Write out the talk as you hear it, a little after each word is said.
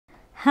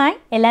Hi,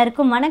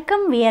 எல்லாருக்கும்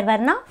வணக்கம். We are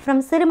Varnaa from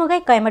Sirumugai,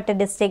 Coimbatore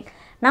district.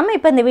 நம்ம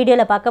இப்போ இந்த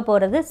வீடியோல பார்க்க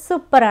போறது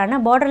சூப்பரான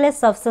borderless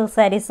soft silk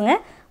sareesங்க.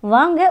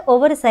 வாங்க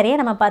ஒவ்வொரு சாரியை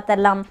நம்ம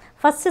பார்த்தறலாம்.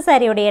 ஃபர்ஸ்ட்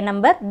சாரியோட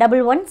நம்பர்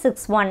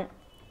 1161.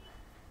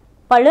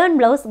 பல்லு அண்ட்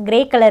ப்ளவுஸ்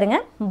கிரே கலருங்க.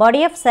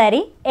 Body of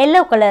saree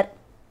yellow colour.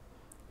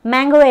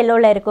 Mango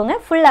yellowல இருக்குங்க.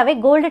 ஃபுல்லாவே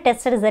கோல்ட்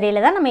டெஸ்டட்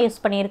ஜரியில தான் நம்ம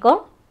யூஸ்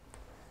பண்ணியிருக்கோம்.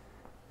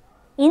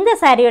 இந்த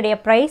சாரியோட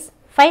பிரைஸ்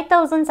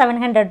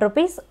 5700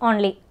 rupees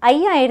only.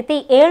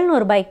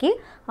 5700 ரூபாய்க்கு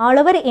all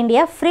over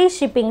India free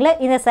shippingல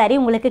இந்த saree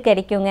உங்களுக்கு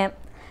கிடைக்குங்க.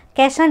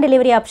 Cash on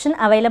delivery option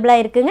available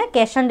இருக்குங்க.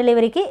 Cash on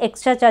deliveryக்கு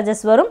extra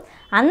charges வரும்.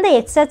 அந்த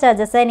extra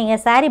charges-ஐ நீங்க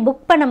saree book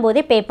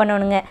பண்ணும்போதே pay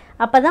பண்ணனுங்க.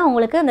 அப்பதான்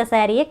உங்களுக்கு அந்த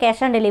saree-யை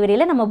cash on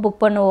deliveryல நம்ம book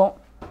பண்ணுவோம்.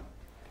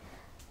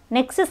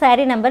 Next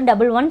saree number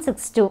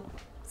 1162.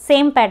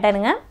 Same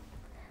patternங்க.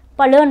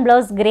 Pallu and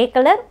blouse grey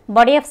color,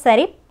 body of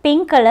saree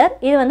pink color.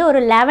 இது வந்து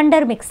ஒரு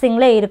lavender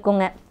mixingல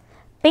இருக்குங்க.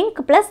 Pink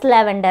plus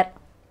lavender.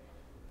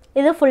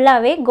 இது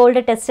ஃபுல்லாவே கோல்ட்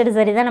டெஸ்டட்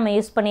ஜரி தான் நம்ம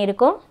யூஸ்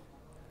பண்ணியிருக்கோம்.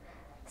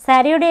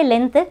 சாரியோட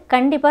லென்த்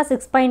கண்டிப்பா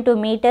 6.2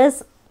 மீட்டர்ஸ்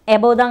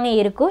above தாங்க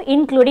இருக்கும்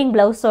இன்க்ளூடிங்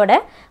ப்ளவுஸோட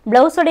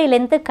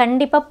லென்த்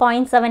கண்டிப்பா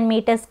 0.7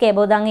 மீட்டர்ஸ்க்கு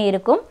above தாங்க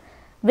இருக்கும்.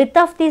 width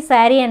of the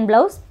saree and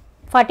blouse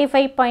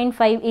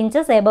 45.5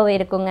 inches above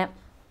இருக்குங்க.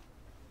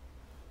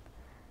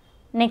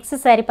 Next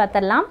saree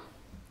பார்த்தறலாம்.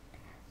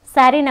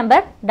 saree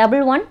number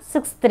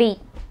 1163.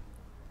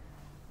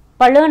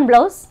 பல்லு and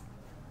blouse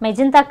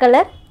magenta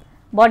color,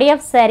 body of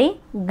saree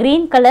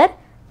green color,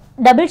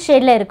 double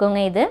shadeல இருக்குங்க.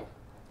 இது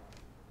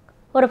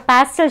ஒரு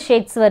pastel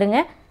shades வருங்க.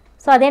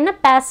 சோ அது என்ன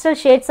pastel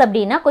shades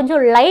அப்படினா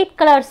கொஞ்சம் லைட்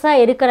கலர்ஸா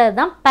இருக்குறது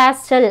தான்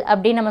pastel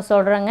அப்படி நம்ம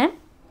சொல்றோங்க.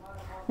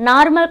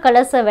 நார்மல்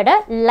கலர்ஸை விட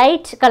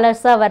லைட்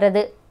கலர்ஸா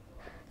வருது.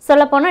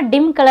 சொல்லப்போனா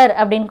dim color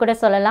அப்படினு கூட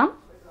சொல்லலாம்.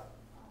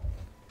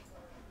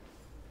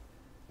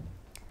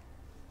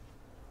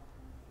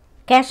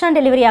 Cash on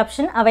delivery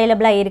option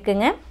available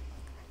இருக்குங்க.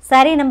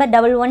 saree number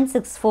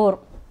 1164.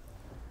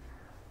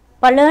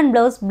 Pallu and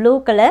blouse blue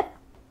color,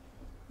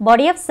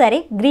 body of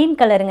saree green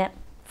colorங்க.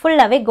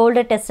 ஃபுல்லாவே கோல்ட்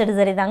டெஸ்டட்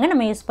ஜரி தாங்க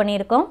நம்ம யூஸ்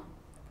பண்ணியிருக்கோம்.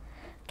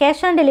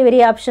 கேஷ் ஆன் டெலிவரி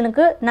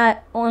ஆப்ஷனுக்கு நான்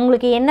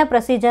உங்களுக்கு என்ன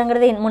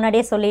ப்ரொசீஜர்ங்கிறதை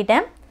முன்னாடியே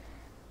சொல்லிட்டேன்.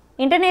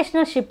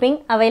 இன்டர்நேஷ்னல் ஷிப்பிங்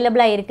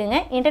அவைலபிளாக இருக்குங்க.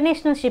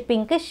 இன்டர்நேஷ்னல்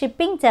ஷிப்பிங்க்கு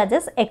ஷிப்பிங்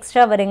சார்ஜஸ்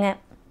எக்ஸ்ட்ரா வருங்க.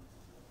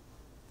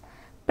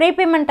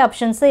 ப்ரீபேமெண்ட்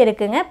ஆப்ஷன்ஸும்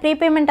இருக்குங்க.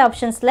 ப்ரீபேமெண்ட்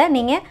ஆப்ஷன்ஸில்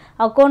நீங்கள்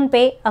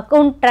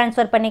அக்கௌண்ட்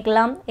ட்ரான்ஸ்ஃபர்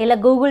பண்ணிக்கலாம், இல்லை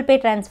Google Pay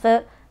transfer,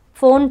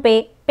 PhonePe,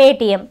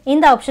 Paytm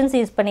இந்த ஆப்ஷன்ஸ்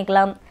யூஸ்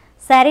பண்ணிக்கலாம்.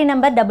 saree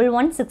number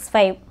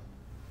 1165.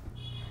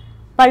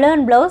 பல்லு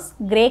and blouse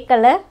grey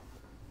colour,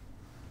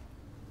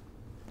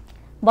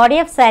 body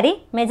of saree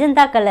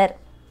magenta colour.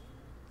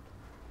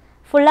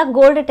 ஃபுல்லாக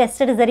கோல்டு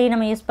டெஸ்டட் ஜரி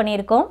நம்ம யூஸ்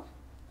பண்ணியிருக்கோம்.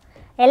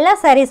 எல்லா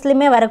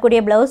சாரீஸ்லையுமே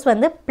வரக்கூடிய ப்ளவுஸ்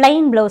வந்து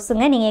பிளைன்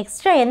ப்ளவுஸுங்க. நீங்கள்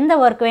எக்ஸ்ட்ரா எந்த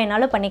ஒர்க்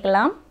வேணாலும்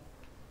பண்ணிக்கலாம்.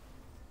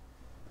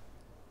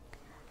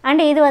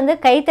 அண்ட் இது வந்து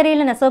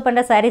கைத்தறியில் நெசவு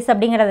பண்ணுற சாரீஸ்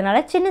அப்படிங்கிறதுனால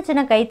சின்ன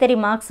சின்ன கைத்தறி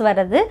மார்க்ஸ்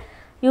வர்றது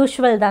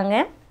யூஷுவல் தாங்க.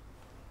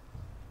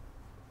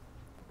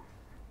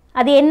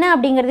 அது என்ன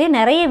அப்படிங்கிறதே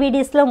நிறைய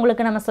வீடியோஸில்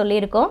உங்களுக்கு நம்ம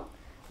சொல்லியிருக்கோம்.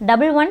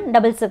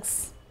 1166.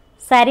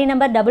 saree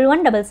number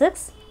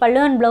 1166. பல்லு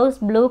and blouse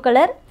blue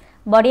colour,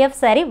 body of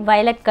saree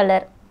violet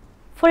colour.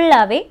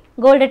 ஃபுல்லாகவே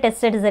கோல்டு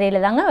டெஸ்டட்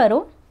ஜரியில் தாங்க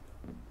வரும்.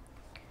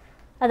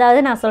 அதாவது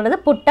நான் சொல்கிறது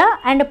புட்டா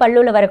அண்ட்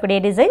பல்லுவில் வரக்கூடிய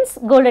டிசைன்ஸ்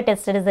கோல்டு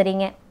டெஸ்டட்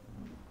ஜரிங்க.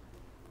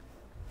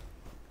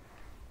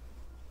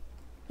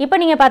 இப்போ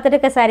நீங்கள் பார்த்துட்டு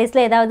இருக்க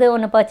சாரீஸில் ஏதாவது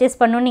ஒன்று பர்ச்சேஸ்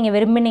பண்ணணும்னு நீங்கள்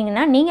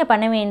விரும்பினீங்கன்னா நீங்கள்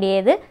பண்ண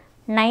வேண்டியது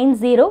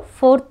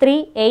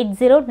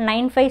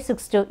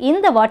 9043809562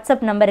 இந்த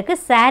வாட்ஸ்அப் நம்பருக்கு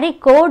சாரீ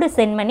கோடு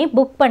சென்ட் பண்ணி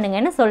புக்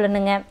பண்ணுங்கன்னு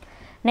சொல்லணுங்க.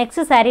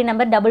 Next sari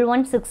number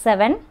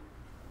 1167.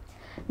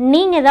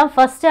 நீங்கள் தான்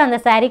ஃபஸ்ட்டு அந்த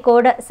சாரீ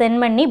கோடை சென்ட்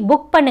பண்ணி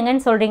புக்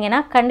பண்ணுங்கன்னு சொல்கிறீங்கன்னா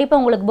கண்டிப்பாக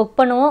உங்களுக்கு புக்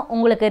பண்ணுவோம்.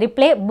 உங்களுக்கு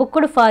ரிப்ளை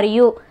புக்குடு ஃபார்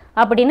யூ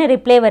அப்படின்னு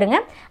ரிப்ளை வருங்க.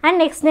 அண்ட்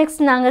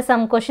நெக்ஸ்ட் நாங்கள்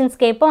சம்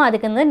கொஷின்ஸ் கேட்போம்.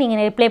 அதுக்கு வந்து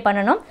நீங்கள் ரிப்ளை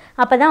பண்ணணும்.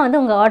 அப்போ தான்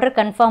வந்து உங்கள் ஆர்டர்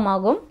கன்ஃபார்ம்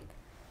ஆகும்.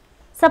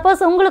 சப்போஸ்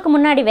உங்களுக்கு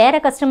முன்னாடி வேறு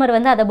கஸ்டமர்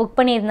வந்து அதை புக்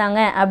பண்ணியிருந்தாங்க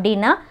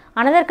அப்படின்னா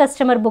அனதர்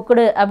கஸ்டமர்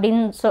புக்குடு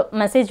அப்படின்னு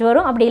மெசேஜ்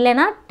வரும். அப்படி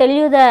இல்லைனா tell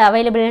you the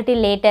availability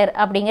later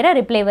அப்படிங்கிற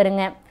ரிப்ளை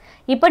வருங்க.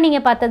 இப்போ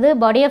நீங்கள் பார்த்தது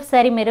body of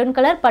saree maroon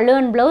colour, பல்லு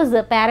and blouse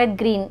farad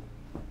green.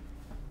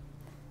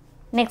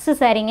 Next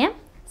சாரீங்க.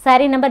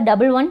 saree number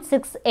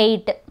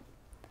 1168.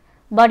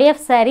 Body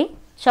of saree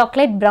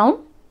chocolate brown,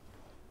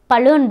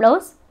 பல்லு அண்ட்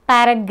ப்ளவுஸ்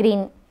பேரட்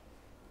க்ரீன்.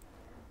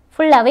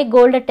 ஃபுல்லாகவே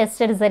கோல்டு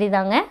டெஸ்டட் சரி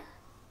தாங்க.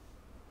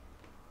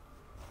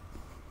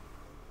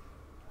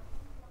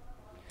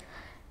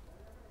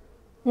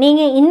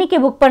 நீங்கள் இன்றைக்கி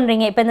புக்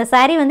பண்ணுறீங்க. இப்போ இந்த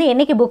saree வந்து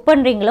என்றைக்கு புக்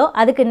பண்ணுறீங்களோ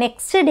அதுக்கு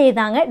நெக்ஸ்ட் டே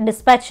தாங்க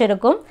டிஸ்பேட்ச்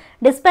இருக்கும்.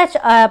 டிஸ்பேட்ச்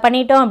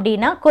பண்ணிட்டோம்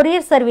அப்படின்னா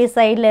கொரியர் சர்வீஸ்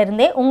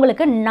சைட்லேருந்தே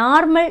உங்களுக்கு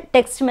நார்மல்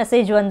டெக்ஸ்ட்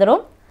மெசேஜ்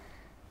வந்துடும்.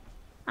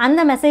 அந்த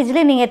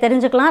மெசேஜில் நீங்கள்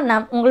தெரிஞ்சுக்கலாம்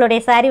உங்களுடைய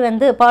saree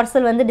வந்து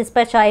பார்சல் வந்து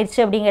டிஸ்பேட்ச்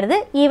ஆயிடுச்சு அப்படிங்கிறது.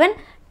 ஈவன்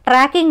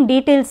ட்ராக்கிங்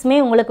டீட்டெயில்ஸுமே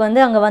உங்களுக்கு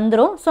வந்து அங்கே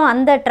வந்துடும். ஸோ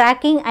அந்த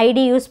ட்ராக்கிங்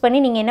ஐடி யூஸ்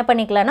பண்ணி நீங்கள் என்ன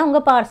பண்ணிக்கலாம்னா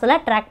உங்கள் பார்சலை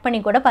ட்ராக்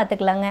பண்ணி கூட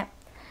பார்த்துக்கலாங்க.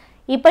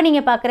 இப்போ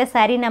நீங்கள் பார்க்குற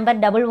saree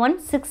number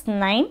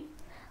 1169.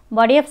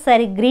 body of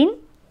saree green,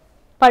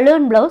 pallu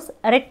and blouse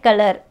red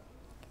color.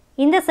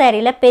 இந்த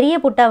சாரியில் பெரிய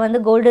புட்டா வந்து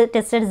கோல்டு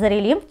டெஸ்டட்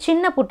சரிலையும்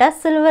சின்ன புட்டா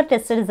சில்வர்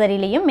டெஸ்டட்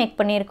சரிலையும் மேக்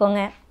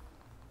பண்ணியிருக்கோங்க.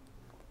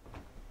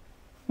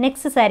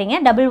 நெக்ஸ்ட் சாரிங்க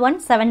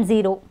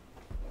 1170.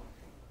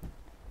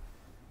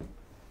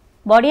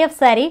 Body of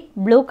sorry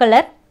blue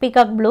colour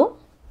peacock blue,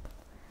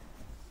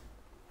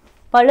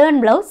 பல்லு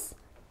and blouse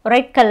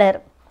red colour.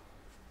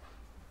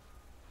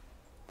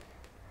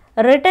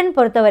 Return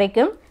பொறுத்த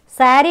வரைக்கும்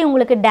சாரீ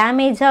உங்களுக்கு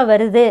டேமேஜாக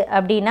வருது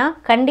அப்படின்னா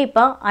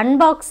கண்டிப்பாக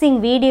அன்பாக்சிங்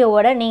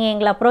வீடியோவோட நீங்கள்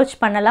எங்களை அப்ரோச்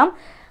பண்ணலாம்.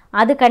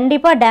 அது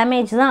கண்டிப்பாக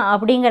டேமேஜ் தான்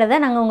அப்படிங்கிறத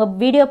நாங்கள் உங்கள்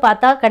வீடியோ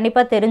பார்த்தா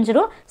கண்டிப்பாக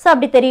தெரிஞ்சிடும். ஸோ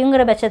அப்படி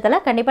தெரியுங்கிற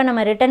பட்சத்தில் கண்டிப்பாக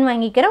நம்ம ரிட்டன்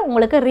வாங்கிக்கிறோம்,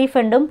 உங்களுக்கு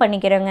ரீஃபண்டும்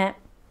பண்ணிக்கிறோங்க.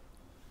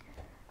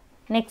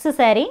 Next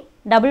sari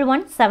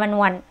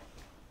 1171.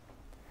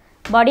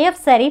 Body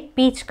of sari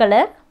peach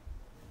colour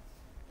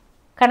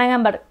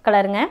கனகாம்பர்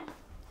கலருங்க.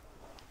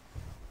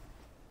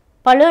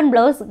 பல்லு அண்ட்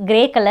ப்ளவுஸ்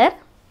கிரே கலர்.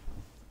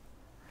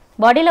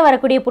 பாடியில்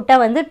வரக்கூடிய புட்டா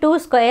வந்து 2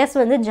 ஸ்கொயர்ஸ்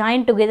வந்து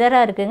ஜாயின்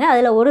டுகெதராக இருக்குங்க.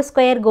 அதில் ஒரு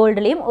ஸ்கொயர்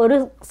கோல்டுலேயும் ஒரு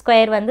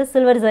ஸ்கொயர் வந்து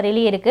சில்வர்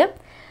சரிலையும் இருக்குது.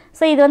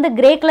 ஸோ இது வந்து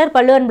கிரே கலர்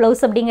பல்லு அண்ட்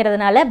ப்ளவுஸ்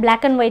அப்படிங்கிறதுனால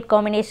பிளாக் அண்ட் ஒயிட்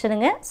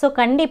காம்பினேஷனுங்க. ஸோ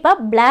கண்டிப்பாக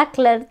பிளாக்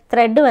கலர்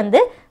த்ரெட்டு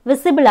வந்து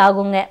விசிபிள்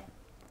ஆகுங்க.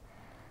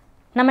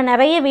 நம்ம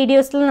நிறைய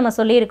வீடியோஸில் நம்ம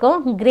சொல்லியிருக்கோம்,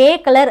 கிரே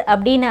கலர்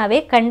அப்படின்னாவே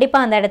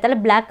கண்டிப்பாக அந்த இடத்துல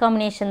பிளாக்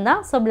காம்பினேஷன்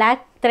தான். ஸோ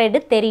பிளாக் த்ரெட்டு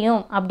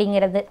தெரியும்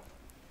அப்படிங்கிறது.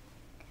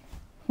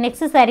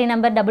 Next sari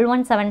number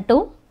 1172.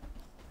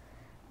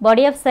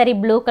 Body of sari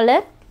blue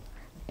colour,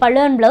 பல்லு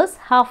அண்ட் ப்ளவுஸ்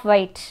ஹாஃப்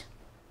ஒயிட்.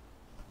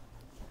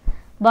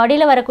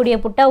 பாடியில் வரக்கூடிய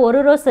புட்டா ஒரு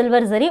ரோ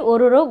சில்வர் சரி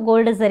ஒரு ரோ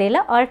கோல்டு சரியில்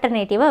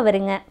ஆல்டர்னேட்டிவாக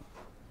வருங்க.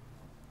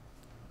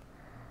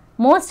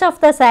 மோஸ்ட்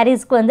ஆஃப் த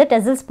சாரீஸ்க்கு வந்து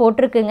டெசல்ஸ்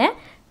போட்டிருக்குங்க.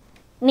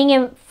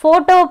 நீங்கள்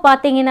ஃபோட்டோ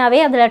பார்த்தீங்கன்னாவே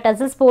அதில்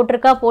டெசல்ஸ்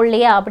போட்டிருக்கா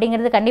போடலையா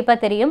அப்படிங்கிறது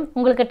கண்டிப்பாக தெரியும்.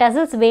 உங்களுக்கு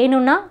டெசல்ஸ்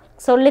வேணும்னா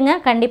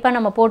சொல்லுங்கள், கண்டிப்பாக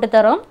நம்ம போட்டு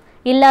தரோம்.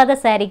 இல்லாத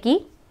சாரீக்கு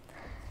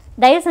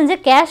தயவு செஞ்சு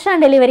கேஷ்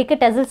ஆன் டெலிவரிக்கு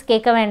டெசல்ஸ்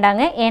கேட்க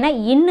வேண்டாங்க. ஏன்னா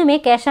இன்னுமே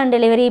கேஷ் ஆன்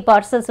டெலிவரி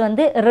பார்சல்ஸ்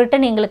வந்து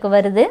ரிட்டன் எங்களுக்கு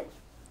வருது.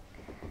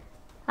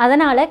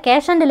 அதனால்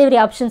கேஷ் ஆன் டெலிவரி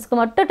ஆப்ஷன்ஸ்க்கு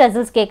மட்டும்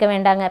டெசல்ஸ் கேட்க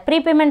வேண்டாங்க.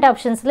 ப்ரீபேமெண்ட்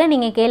ஆப்ஷன்ஸில்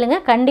நீங்கள் கேளுங்க,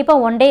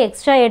 கண்டிப்பாக 1 டே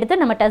எக்ஸ்ட்ரா எடுத்து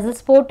நம்ம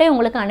டெசல்ஸ் போட்டே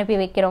உங்களுக்கு அனுப்பி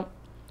வைக்கிறோம்.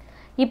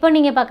 இப்போ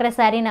நீங்கள் பார்க்குற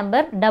சாரீ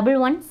நம்பர்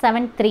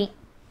 1173.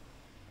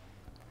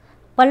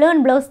 பல்லு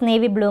and blouse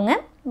navy ப்ளூங்க.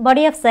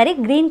 Body of sari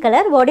green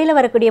colour. பாடியில்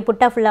வரக்கூடிய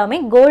புட்டா ஃபுல்லாமே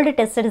கோல்டு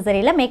டெஸ்டட்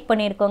சரியில் மேக்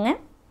பண்ணியிருக்கோங்க.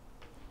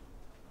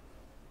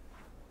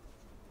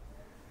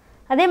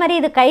 அதே மாதிரி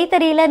இது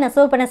கைத்தறியில்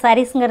நெசவு பண்ண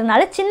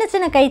சாரீஸுங்கிறதுனால சின்ன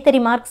சின்ன கைத்தறி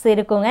மார்க்ஸ்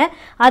இருக்குங்க.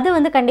 அது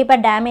வந்து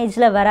கண்டிப்பாக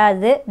டேமேஜில்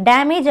வராது.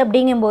 டேமேஜ்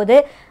அப்படிங்கும்போது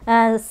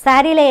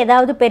சாரியில்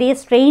ஏதாவது பெரிய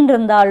ஸ்ட்ரெயின்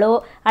இருந்தாலோ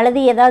அல்லது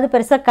ஏதாவது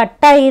பெருசாக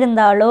கட்டாகி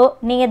இருந்தாலோ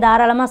நீங்கள்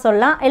தாராளமாக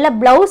சொல்லலாம். இல்லை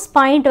ப்ளவுஸ்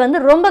பாயிண்ட்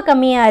வந்து ரொம்ப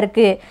கம்மியாக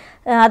இருக்குது,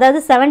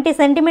 அதாவது 70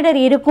 சென்டிமீட்டர்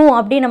இருக்கும்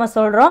அப்படின்னு நம்ம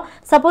சொல்கிறோம்.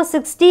 சப்போஸ்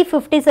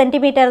 60-50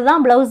 சென்டிமீட்டர்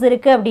தான் ப்ளவுஸ்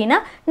இருக்குது அப்படின்னா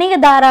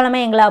நீங்கள்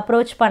தாராளமாக எங்களை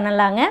அப்ரோச்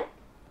பண்ணலாங்க.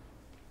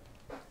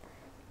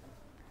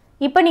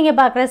 இப்போ நீங்கள்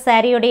பார்க்குற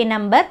சாரியோடைய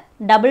number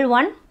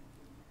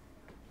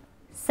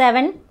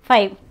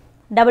 1175.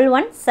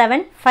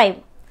 1175.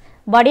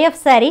 Body of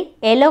sari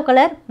yellow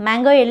colour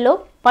mango yellow,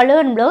 பல்லு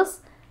அண்ட் ப்ளவுஸ்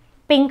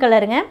பிங்க்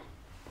கலருங்க.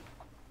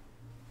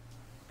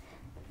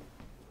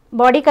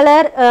 பாடி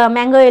கலர்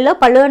மேங்கோ எல்லோ,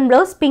 பல்லு அண்ட்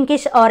ப்ளவுஸ்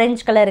பிங்கிஷ்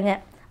ஆரஞ்சு கலருங்க.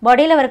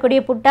 பாடியில் வரக்கூடிய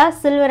புட்டா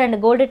சில்வர் அண்ட்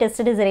கோல்டு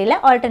டெஸ்டட் சரியில்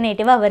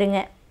ஆல்டர்னேட்டிவாக வருங்க.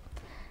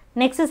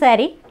 நெக்ஸ்ட்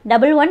சாரீ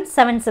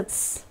 1176.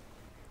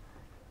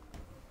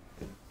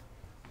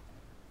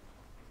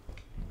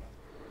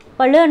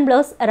 பல்லு and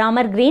blouse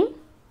Ramar green.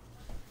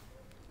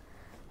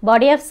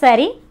 Body of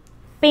sari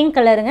pink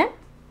கலருங்க.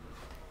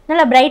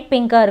 நல்லா பிரைட்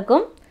பிங்காக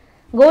இருக்கும்.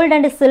 கோல்டு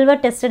அண்ட்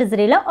சில்வர் டெஸ்டட்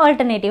சரியில்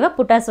ஆல்டர்னேட்டிவாக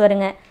புட்டாஸ்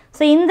வருங்க.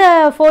 ஸோ இந்த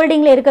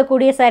ஃபோல்டிங்கில்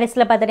இருக்கக்கூடிய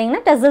சாரீஸில்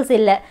பார்த்துட்டிங்கன்னா டெசல்ஸ்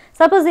இல்லை.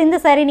 சப்போஸ் இந்த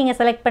சாரீ நீங்கள்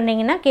செலக்ட்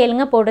பண்ணிங்கன்னா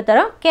கேளுங்க, போட்டு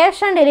தரோம்.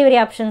 கேஷ் ஆன் டெலிவரி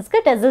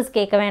ஆப்ஷன்ஸ்க்கு டெசல்ஸ்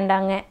கேட்க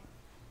வேண்டாங்க.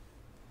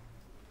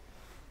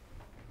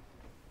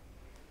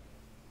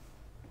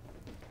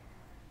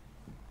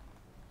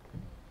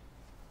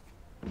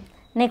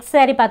 Next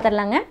sari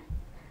பார்த்துடலாங்க.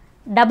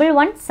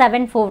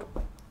 1174.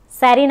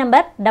 Sari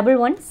number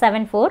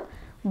 1174.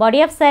 Body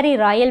of sari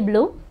Royal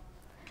blue.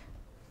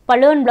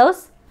 பல்லு அண்ட்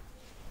ப்ளவுஸ்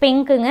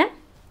பிங்க்குங்க.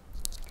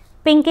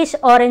 பிங்கிஷ்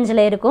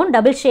ஆரஞ்சில் இருக்கும்,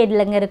 டபுள்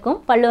ஷேட்லங்க இருக்கும்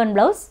பல்லு அண்ட்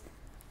ப்ளவுஸ்.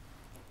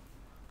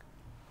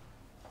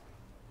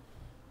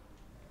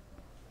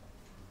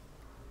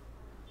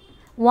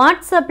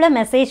 வாட்ஸ்அப்பில்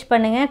மெசேஜ்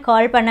பண்ணுங்கள்,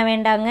 கால் பண்ண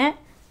வேண்டாங்க.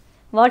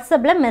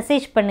 வாட்ஸ்அப்பில்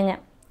மெசேஜ்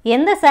பண்ணுங்கள்.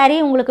 எந்த சாரீ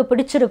உங்களுக்கு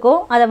பிடிச்சிருக்கோ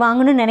அதை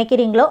வாங்கணும்னு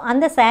நினைக்கிறீங்களோ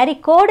அந்த சாரீ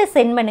கோடு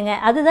சென்ட்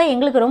பண்ணுங்கள். அதுதான்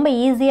எங்களுக்கு ரொம்ப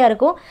ஈஸியாக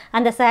இருக்கும்.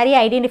 அந்த சாரியை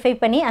ஐடென்டிஃபை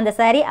பண்ணி அந்த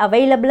சாரீ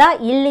அவைலபிளாக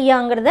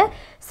இல்லையாங்கிறத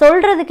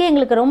சொல்கிறதுக்கு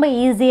எங்களுக்கு ரொம்ப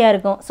ஈஸியாக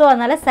இருக்கும். ஸோ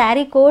அதனால்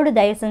சாரீ கோடு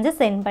தயவு செஞ்சு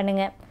சென்ட்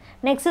பண்ணுங்கள்.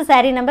 Next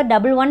sari number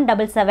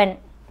 1177.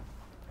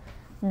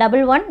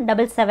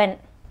 1177.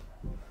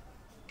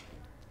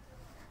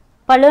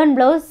 பல்லு and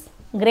blouse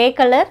grey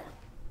colour.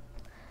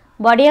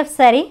 Body of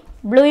sari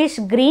bluish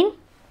green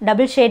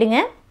double ஷேடுங்க.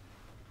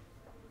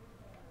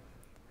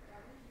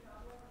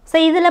 So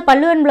இதில்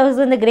பல்லு அண்ட் ப்ளவுஸ்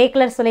வந்து கிரே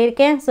கலர்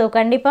சொல்லியிருக்கேன். ஸோ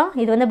கண்டிப்பாக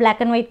இது வந்து பிளாக்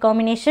அண்ட் ஒயிட்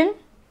காம்பினேஷன்.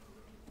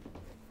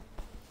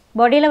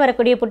 பாடியில்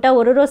வரக்கூடிய புட்டா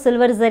ஒரு ரோ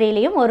சில்வர்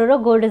சரிலையும் ஒரு ரோ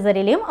கோல்டு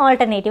சரிலையும்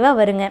ஆல்டர்னேட்டிவாக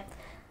வருங்க.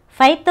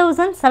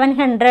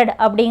 5700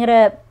 அப்படிங்கிற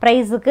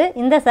ப்ரைஸுக்கு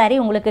இந்த saree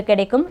உங்களுக்கு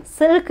கிடைக்கும்.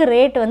 சில்க்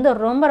ரேட் வந்து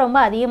ரொம்ப ரொம்ப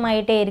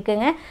அதிகமாகிட்டே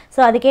இருக்குங்க. ஸோ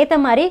அதுக்கேற்ற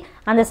மாதிரி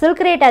அந்த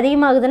சில்க் ரேட்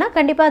அதிகமாகுதுன்னா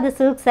கண்டிப்பாக அது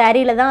சில்க்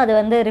சாரியில் தான் அது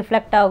வந்து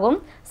ரிஃப்ளெக்ட் ஆகும்.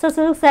 ஸோ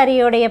சில்க்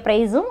சாரியோடைய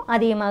ப்ரைஸும்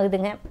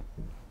அதிகமாகுதுங்க.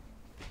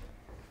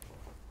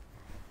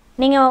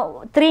 நீங்கள்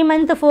 3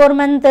 மந்த் 4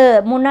 மந்த்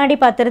முன்னாடி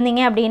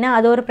பார்த்துருந்தீங்க அப்படின்னா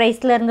அது ஒரு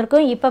ப்ரைஸில்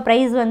இருந்திருக்கும். இப்போ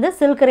ப்ரைஸ் வந்து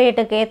சில்க்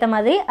ரேட்டுக்கு ஏற்ற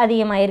மாதிரி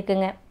அதிகமாக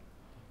இருக்குங்க.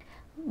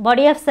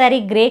 Body of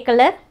saree grey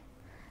colour,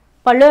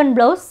 பல்லு அண்ட்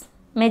ப்ளவுஸ்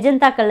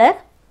மெஜந்தா கலர்.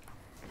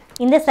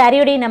 இந்த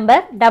சாரியோடைய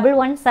நம்பர்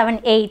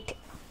 1178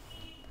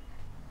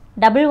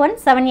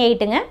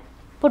 1178ங்க.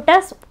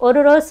 புட்டாஸ்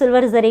ஒரு ரோ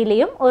சில்வர்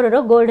சரிலையும் ஒரு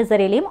ரோ கோல்டு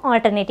சரிலையும்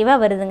ஆல்டர்னேட்டிவாக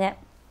வருதுங்க.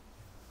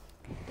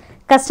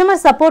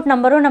 கஸ்டமர் சப்போர்ட்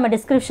நம்பரும் நம்ம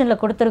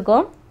டிஸ்கிரிப்ஷனில்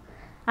கொடுத்துருக்கோம்.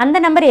 அந்த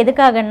நம்பர்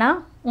எதுக்காகன்னா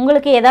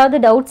உங்களுக்கு ஏதாவது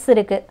டவுட்ஸ்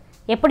இருக்குது,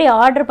 எப்படி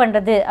ஆர்டர்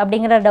பண்ணுறது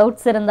அப்படிங்கிற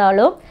டவுட்ஸ்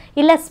இருந்தாலோ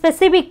இல்லை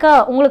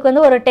ஸ்பெசிஃபிக்காக உங்களுக்கு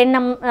வந்து ஒரு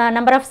 10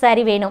 நம்பர் ஆஃப்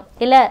saree வேணும்,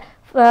 இல்லை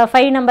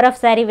 5 நம்பர் ஆஃப்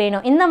saree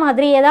வேணும், இந்த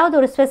மாதிரி ஏதாவது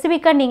ஒரு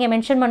ஸ்பெசிஃபிக்காக நீங்கள்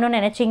மென்ஷன் பண்ணணும்னு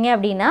நினச்சிங்க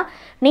அப்படின்னா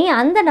நீங்கள்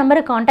அந்த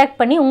நம்பரை காண்டாக்ட்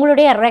பண்ணி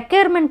உங்களுடைய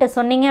ரெக்யர்மெண்ட்டை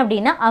சொன்னீங்க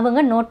அப்படின்னா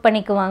அவங்க நோட்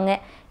பண்ணிக்குவாங்க,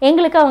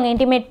 எங்களுக்கு அவங்க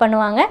இன்டிமேட்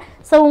பண்ணுவாங்க.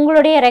 ஸோ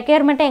உங்களுடைய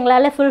ரெக்யர்மெண்ட்டை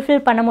எங்களால்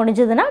ஃபுல்ஃபில் பண்ண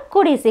முடிஞ்சதுன்னா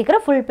கூடிய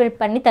சீக்கிரம் ஃபுல்ஃபில்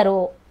பண்ணி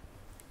தருவோம்.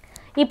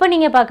 இப்போ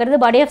நீங்கள் பார்க்குறது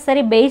body of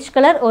saree beige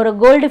colour ஒரு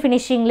கோல்டு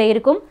ஃபினிஷிங்கில்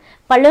இருக்கும்.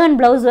 பல்லு அண்ட்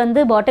ப்ளவுஸ் வந்து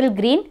பாட்டில்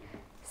க்ரீன்.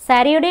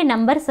 சாரியோடைய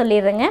நம்பர்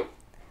சொல்லிடுறேங்க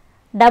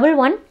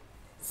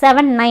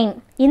 1179.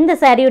 இந்த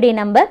சாரியுடைய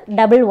நம்பர்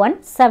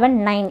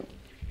 1179.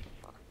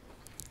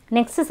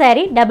 Next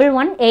saree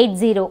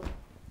 1180.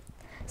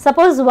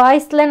 சப்போஸ்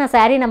வாய்ஸில் நான்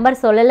saree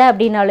நம்பர் சொல்லலை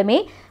அப்படின்னாலுமே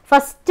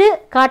ஃபஸ்ட்டு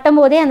காட்டும்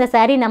போதே அந்த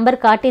saree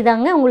நம்பர் காட்டி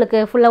தாங்க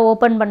உங்களுக்கு ஃபுல்லாக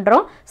ஓப்பன்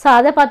பண்ணுறோம். ஸோ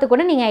அதை பார்த்து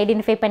கூட நீங்கள்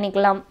ஐடென்டிஃபை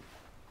பண்ணிக்கலாம்.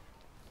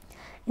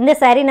 இந்த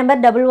saree number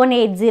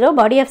 1180.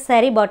 Body of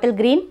saree bottle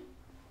green,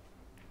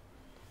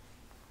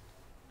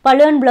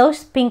 பல்லு அண்ட்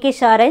ப்ளவுஸ்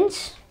பிங்கிஷ் ஆரஞ்ச்.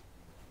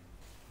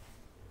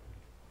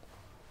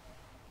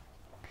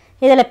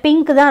 இதில்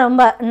பிங்க் தான்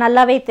ரொம்ப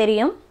நல்லாவே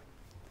தெரியும்.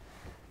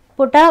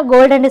 புட்டா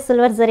கோல்டு அண்ட்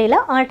சில்வர் சரியில்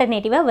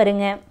ஆல்டர்னேட்டிவாக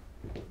வருங்க.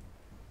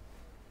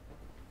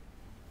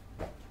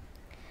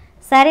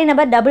 saree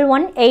number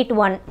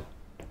 1181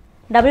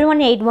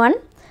 1181.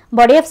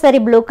 Body of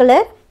saree blue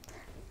colour,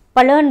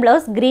 பல்லு and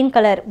blouse green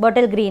colour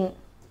bottle green.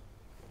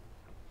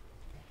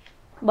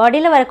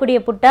 பாடியில் வரக்கூடிய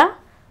புட்டா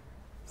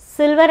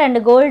சில்வர் அண்ட்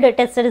கோல்டு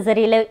டெஸ்டட்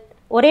சரியில்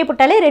ஒரே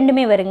புட்டாலே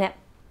ரெண்டுமே வருங்க.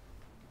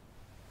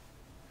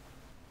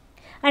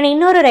 அண்ட்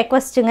இன்னொரு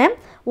ரெக்வஸ்ட்டுங்க,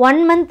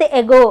 1 மந்த்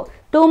எகோ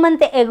 2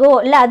 மந்த் எகோ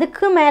இல்லை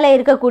அதுக்கு மேலே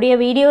இருக்கக்கூடிய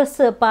வீடியோஸ்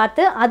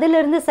பார்த்து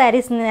அதிலிருந்து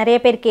சாரீஸ் நிறைய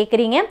பேர்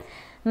கேட்குறீங்க.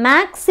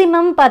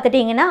 மேக்ஸிமம்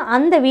பார்த்துட்டிங்கன்னா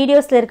அந்த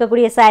வீடியோஸில்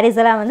இருக்கக்கூடிய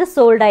சாரீஸ் எல்லாம் வந்து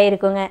சோல்ட்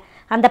ஆகிருக்குங்க.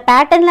 அந்த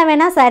பேட்டர்னில்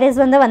வேணால்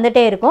சாரீஸ் வந்து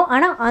வந்துகிட்டே இருக்கும்,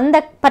 ஆனால் அந்த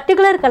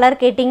பர்டிகுலர்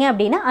கலர் கேட்டிங்க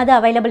அப்படின்னா அது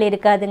அவைலபிள்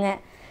இருக்காதுங்க.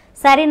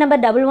 saree number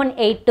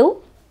 1182.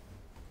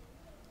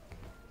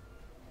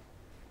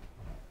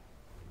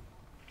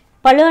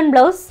 பல்லு and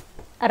blouse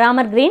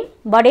Ramar green.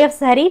 Body of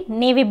saree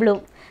navy blue.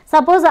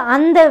 Suppose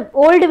அந்த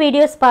ஓல்டு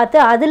வீடியோஸ் பார்த்து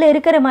அதில்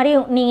இருக்கிற மாதிரி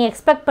நீங்கள்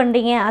எக்ஸ்பெக்ட்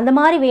பண்ணுறீங்க, அந்த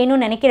மாதிரி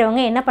வேணும்னு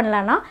நினைக்கிறவங்க என்ன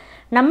பண்ணலான்னா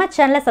நம்ம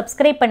சேனலை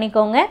சப்ஸ்கிரைப்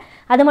பண்ணிக்கோங்க.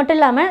 அது மட்டும்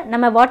இல்லாமல்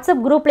நம்ம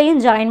வாட்ஸ்அப் குரூப்லேயும்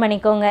ஜாயின்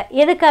பண்ணிக்கோங்க.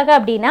 எதுக்காக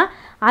அப்படின்னா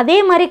அதே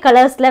மாதிரி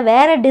கலர்ஸில்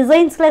வேறு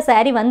டிசைன்ஸில்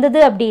saree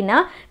வந்தது அப்படின்னா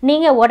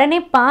நீங்கள்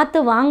உடனே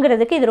பார்த்து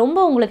வாங்குறதுக்கு இது ரொம்ப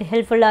உங்களுக்கு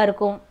ஹெல்ப்ஃபுல்லாக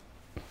இருக்கும்.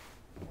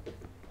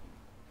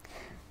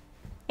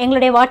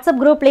 எங்களுடைய வாட்ஸ்அப்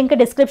குரூப் லிங்க்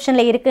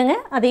டிஸ்கிரிப்ஷனில் இருக்குங்க,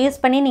 அதை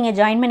யூஸ் பண்ணி நீங்கள்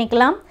ஜாயின்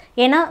பண்ணிக்கலாம்.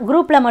 ஏன்னா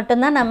குரூப்பில்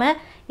மட்டும்தான் நம்ம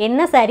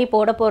என்ன saree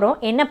போட போகிறோம்,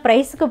 என்ன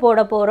ப்ரைஸுக்கு போட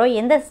போகிறோம்,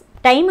 எந்த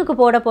டைமுக்கு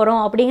போட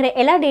போகிறோம் அப்படிங்கிற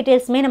எல்லா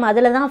டீட்டெயில்ஸுமே நம்ம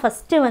அதில் தான்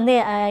ஃபஸ்ட்டு வந்து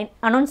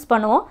அனௌன்ஸ்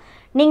பண்ணுவோம்.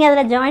 நீங்கள்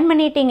அதில் ஜாயின்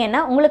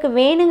பண்ணிட்டீங்கன்னா உங்களுக்கு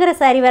வேணுங்கிற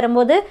saree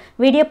வரும்போது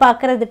வீடியோ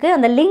பார்க்குறதுக்கு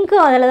அந்த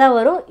லிங்க்கும் அதில் தான்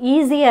வரும்,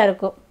 ஈஸியாக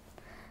இருக்கும்.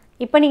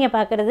 இப்போ நீங்கள்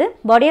பார்க்குறது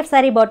body of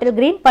saree bottle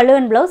green, பல்லு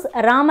அண்ட் ப்ளவுஸ்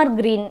ராமர்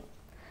க்ரீன்.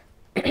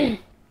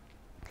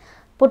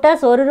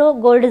 புட்டாஸ் ஒரு ரோ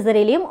கோல்டு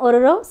சரிலையும் ஒரு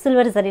ரோ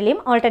சில்வர் சரிலையும்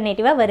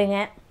ஆல்டர்னேட்டிவாக வருங்க.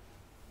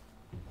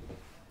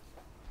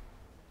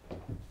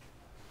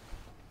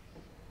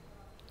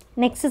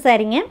 நெக்ஸ்ட்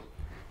சாரீங்க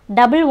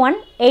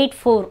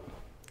 1184.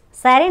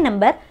 saree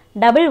number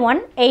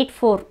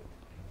 1184.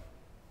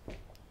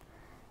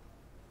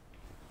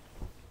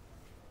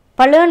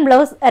 பல்லு and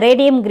blouse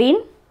radium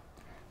green.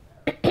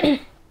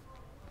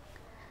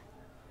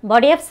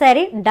 Body of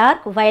saree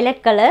dark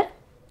violet colour.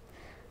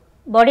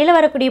 பாடியில்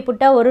வரக்கூடிய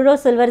புட்டா ஒரு ரோ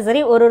சில்வர் சரி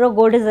ஒரு ரோ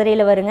கோல்டு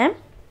சரியில் வருங்க.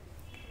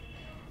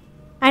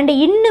 அண்டு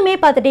இன்னுமே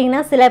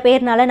பார்த்துட்டிங்கன்னா சில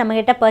பேர்னால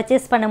நம்மக்கிட்ட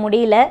பர்ச்சேஸ் பண்ண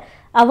முடியல.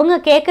 அவங்க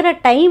கேட்குற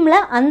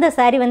டைமில் அந்த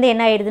saree வந்து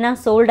என்ன ஆகிடுதுன்னா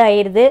சோல்ட்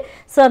ஆகிடுது.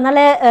 ஸோ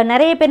அதனால்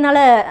நிறைய பேர்னால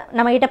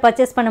நம்மக்கிட்ட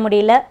பர்ச்சேஸ் பண்ண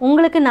முடியல.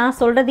 உங்களுக்கு நான்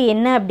சொல்கிறது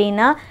என்ன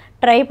அப்படின்னா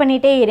ட்ரை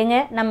பண்ணிகிட்டே இருங்க,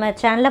 நம்ம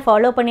சேனலை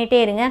ஃபாலோ பண்ணிகிட்டே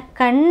இருங்க.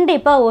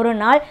 கண்டிப்பாக ஒரு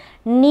நாள்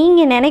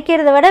நீங்கள்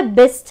நினைக்கிறத விட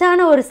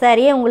பெஸ்ட்டான ஒரு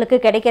சாரியை உங்களுக்கு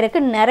கிடைக்கிறதுக்கு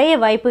நிறைய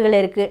வாய்ப்புகள்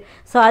இருக்குது.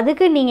 ஸோ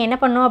அதுக்கு நீங்கள் என்ன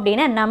பண்ணணும்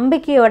அப்படின்னா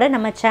நம்பிக்கையோடு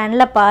நம்ம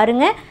சேனலை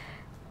பாருங்கள்.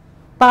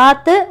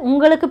 பார்த்து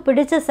உங்களுக்கு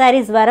பிடிச்ச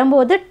சாரீஸ்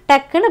வரும்போது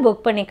டக்குன்னு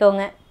புக்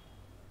பண்ணிக்கோங்க.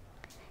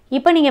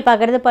 இப்போ நீங்கள்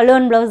பார்க்குறது பல்லு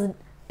and blouse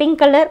pink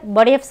colour,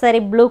 body of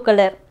saree blue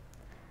colour,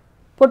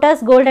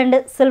 buttas gold and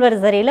silver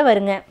சரியில்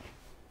வருங்க.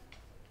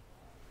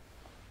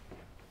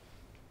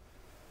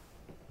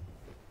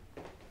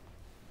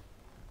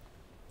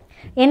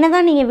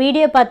 என்னதான் நீங்கள்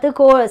வீடியோ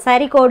பார்த்து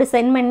சாரீ கோடு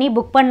சென்ட் பண்ணி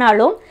புக்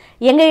பண்ணாலும்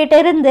எங்ககிட்ட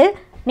இருந்து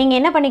நீங்கள்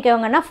என்ன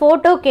பண்ணிக்கோங்கன்னா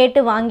ஃபோட்டோ கேட்டு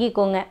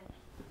வாங்கிக்கோங்க.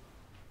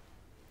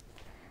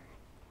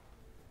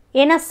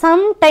 ஏன்னா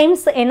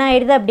சம்டைம்ஸ் என்ன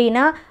ஆயிடுது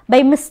அப்படின்னா பை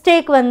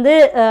மிஸ்டேக் வந்து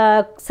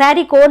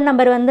சாரீ கோட்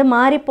நம்பர் வந்து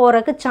மாறி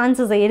போகிறதுக்கு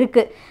சான்சஸ்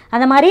இருக்குது.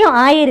 அந்த மாதிரியும்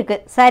ஆகிருக்கு,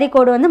 சாரீ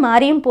கோடு வந்து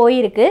மாறியும்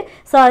போயிருக்கு.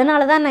 ஸோ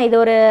அதனால தான் நான் இது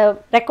ஒரு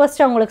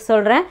ரெக்வஸ்ட்டாக உங்களுக்கு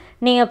சொல்கிறேன்.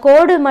 நீங்கள்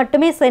கோடு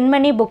மட்டுமே சென்ட்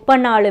பண்ணி புக்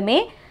பண்ணாலுமே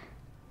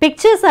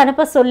பிக்சர்ஸ்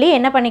அனுப்ப சொல்லி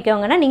என்ன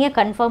பண்ணிக்கோங்கன்னா நீங்கள்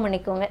கன்ஃபார்ம்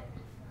பண்ணிக்கோங்க.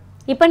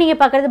 இப்போ நீங்கள்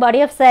பார்க்குறது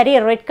body of sari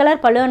red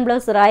colour பல்லு அண்ட்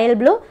ப்ளவுஸ் ராயல்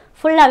ப்ளூ,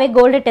 ஃபுல்லாகவே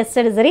கோல்டு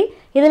டெஸ்டட் சரி.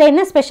 இதில்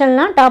என்ன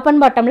ஸ்பெஷல்னால் டாப்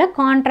அண்ட் பாட்டமில்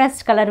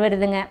கான்ட்ராஸ்ட் கலர்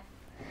வருதுங்க.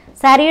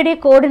 சாரியோடைய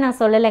கோடு நான்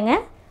சொல்லலைங்க,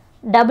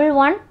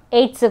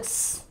 1186.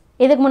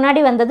 இதுக்கு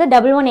முன்னாடி வந்தது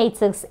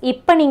 1186.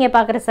 இப்போ நீங்கள்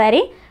பார்க்குற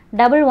சாரீ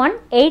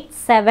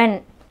 1187.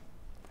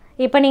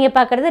 இப்போ நீங்கள்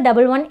பார்க்குறது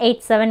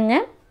 1187ங்க.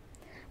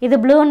 இது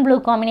ப்ளூ அண்ட் ப்ளூ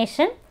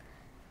காம்பினேஷன்,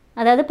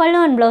 அதாவது பல்லு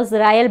and blouse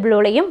Royal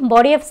ப்ளூலையும்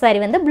body of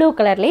sari வந்து ப்ளூ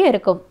கலர்லேயும்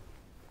இருக்கும்.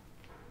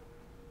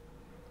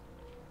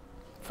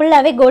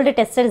 ஃபுல்லாகவே கோல்டு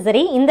டெஸ்டட்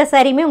சரி. இந்த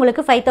சாரியுமே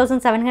உங்களுக்கு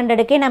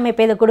 5700க்கே நம்ம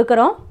இப்போ இதை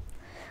கொடுக்குறோம்.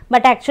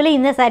 பட் ஆக்சுவலி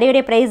இந்த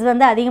சாரியோடைய ப்ரைஸ்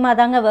வந்து அதிகமாக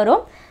தாங்க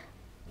வரும்.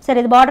 சரி,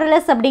 இது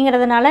பார்டர்லெஸ்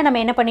அப்படிங்கிறதுனால நம்ம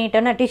என்ன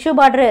பண்ணிட்டோம்னா டிஷ்யூ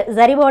பார்டர்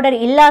ஜரி பார்டர்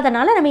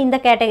இல்லாதனால நம்ம இந்த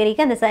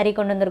கேட்டகரிக்கு அந்த சாரீ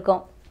கொண்டு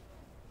வந்திருக்கோம்.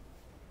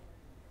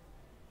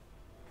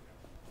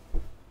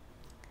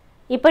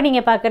 இப்போ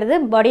நீங்கள் பார்க்குறது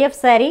body of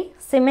sari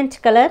cement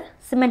colour,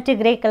 cement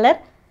grey colour,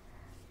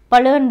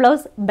 பல்லு and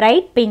blouse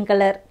bright pink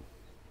colour.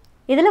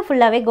 இதில்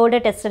ஃபுல்லாகவே கோல்டு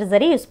டெஸ்டட்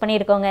சரி யூஸ்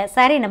பண்ணியிருக்கோங்க.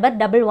 சாரீ நம்பர்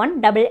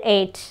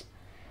 1188.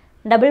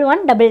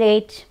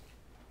 1188.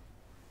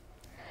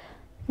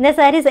 இந்த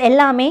சாரீஸ்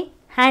எல்லாமே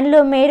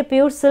ஹேண்ட்லூம் மேட்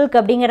பியூர் சில்க்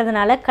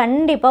அப்படிங்கிறதுனால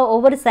கண்டிப்பாக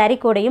ஒவ்வொரு சாரீ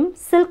கூடையும்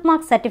சில்க்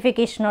மார்க்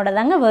சர்டிஃபிகேஷனோட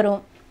தாங்க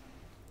வரும்.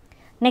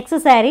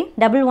 நெக்ஸ்ட் சாரீ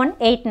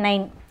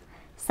 1189.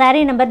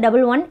 சாரீ நம்பர்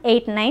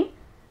 1189.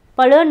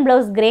 பல்லு and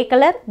blouse grey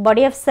colour,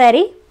 body of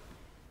sari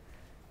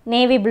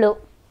navy blue.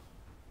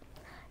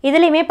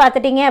 இதுலேயுமே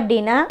பார்த்துட்டிங்க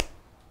அப்படின்னா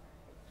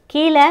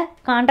கீழே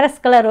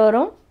கான்ட்ராஸ்ட் கலர்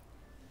வரும்,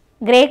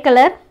 கிரே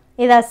கலர்,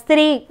 இது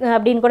அஸ்திரி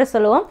அப்படின்னு கூட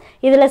சொல்லுவோம்.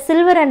 இதில்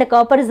சில்வர் அண்ட்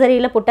காப்பர்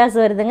ஜரியில் புட்டாஸ்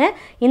வருதுங்க.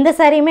 இந்த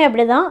சாரியுமே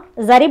அப்படி தான்,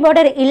 ஜரி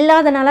பார்டர்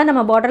இல்லாதனால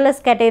நம்ம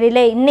பார்டர்லெஸ்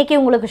கேட்டகரியில் இன்றைக்கி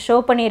உங்களுக்கு ஷோ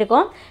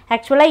பண்ணியிருக்கோம்.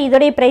 ஆக்சுவலாக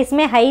இதோடைய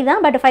ப்ரைஸுமே ஹை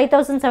தான், பட்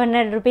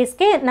 5700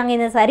 ருபீஸ்க்கே நாங்கள்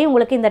இந்த சாரீ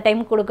உங்களுக்கு இந்த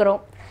டைம்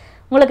கொடுக்குறோம்.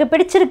 உங்களுக்கு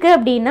பிடிச்சிருக்கு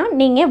அப்படின்னா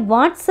நீங்கள்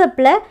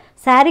வாட்ஸ்அப்பில்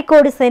சாரீ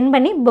கோடு சென்ட்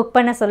பண்ணி புக்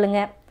பண்ண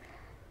சொல்லுங்கள்.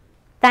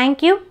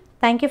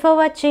 தேங்க்யூ ஃபார்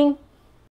வாட்சிங்.